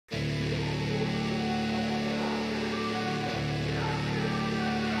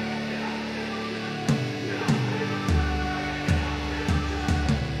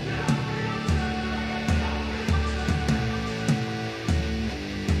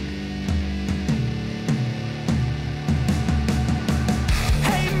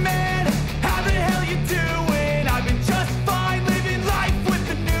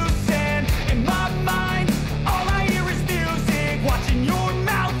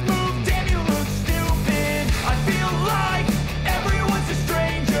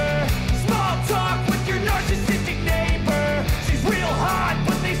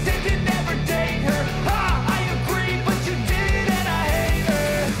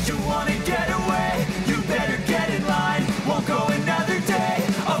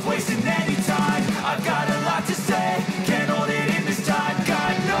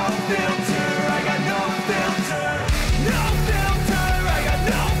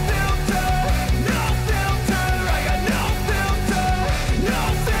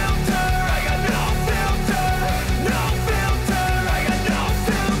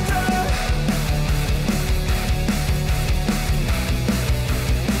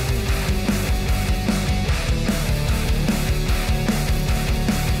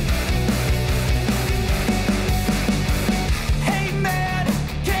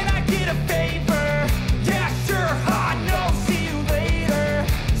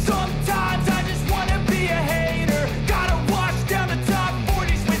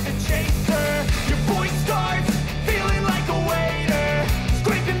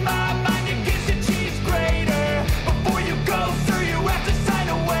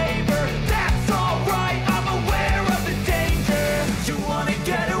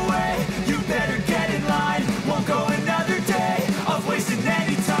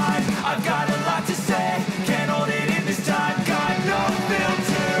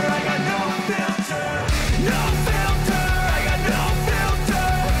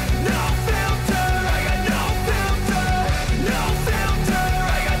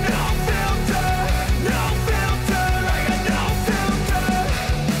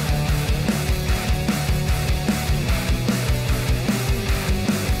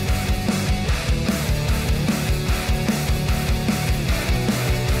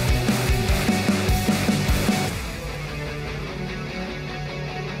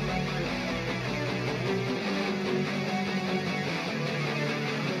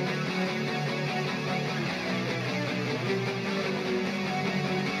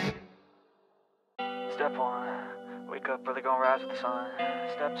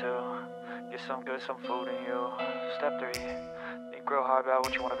Step 2, get some food in you. Step 3, think real hard about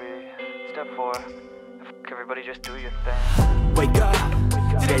what you wanna be. Step 4, everybody just do your thing. Wake up,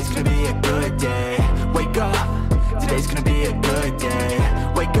 today's gonna be a good day. Wake up, today's gonna be a good day.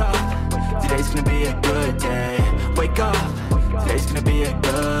 Wake up, today's gonna be a good day. Wake up, today's gonna be a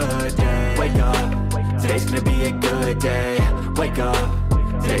good day. Wake up, today's gonna be a good day. Wake up,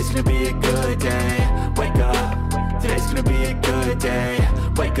 today's gonna be a good day. Wake up, today's gonna be a good day.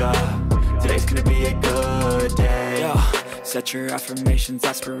 Wake up, today's gonna be a good day. Yo, set your affirmations,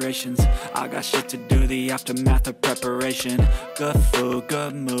 aspirations. I got shit to do, the aftermath of preparation. Good food,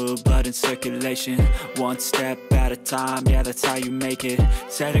 good mood, blood in circulation. One step at a time, yeah, that's how you make it.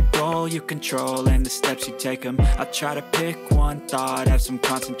 Set a goal you control and the steps you take them. I try to pick one thought, have some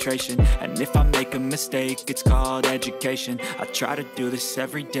concentration. And if I make a mistake, it's called education. I try to do this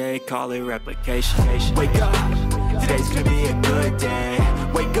every day, call it replication. Wake up, today's gonna be a good day.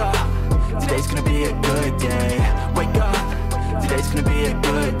 Wake up, today's gonna be a good day. Wake up, today's gonna be a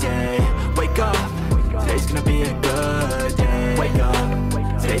good day. Wake up, today's gonna be a good day. Wake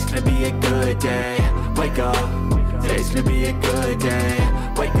up, today's gonna be a good day. Wake up, today's gonna be a good day.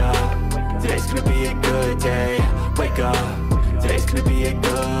 Wake up, today's gonna be a good day. Wake up, today's gonna be a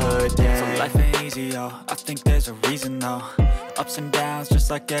good day. So life ain't easy, yo, I think there's a reason though. Ups and downs, just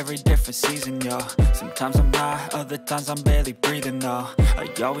like every different season, yo. Sometimes I'm high, other times I'm barely breathing, though. I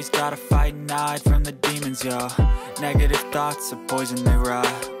always gotta fight and hide from the demons, yo. Negative thoughts are poison, they rot.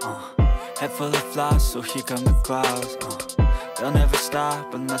 Head full of flies, so here come the clouds. They'll never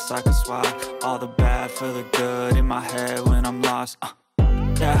stop unless I can swap all the bad for the good in my head when I'm lost.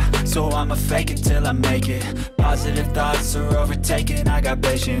 Yeah, so I'ma fake it till I make it. Positive thoughts are overtaken, I got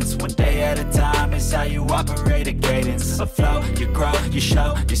patience. One day at a time is how you operate a cadence. A flow, you grow, you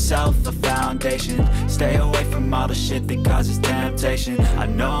show yourself a foundation. Stay away from all the shit that causes temptation. I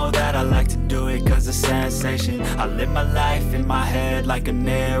know that I like to do it cause of sensation. I live my life in my head like a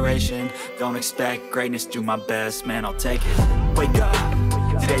narration. Don't expect greatness, do my best, man, I'll take it. Wake up,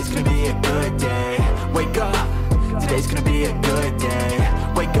 today's gonna be a good day. Wake up, today's gonna be a good day.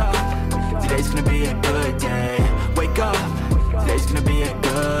 Wake up, today's gonna be a good day. Wake up, today's gonna be a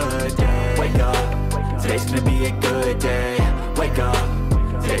good day. Wake up, today's gonna be a good day. Wake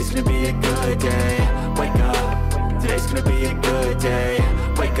up, today's gonna be a good day. Wake up, today's gonna be a good day.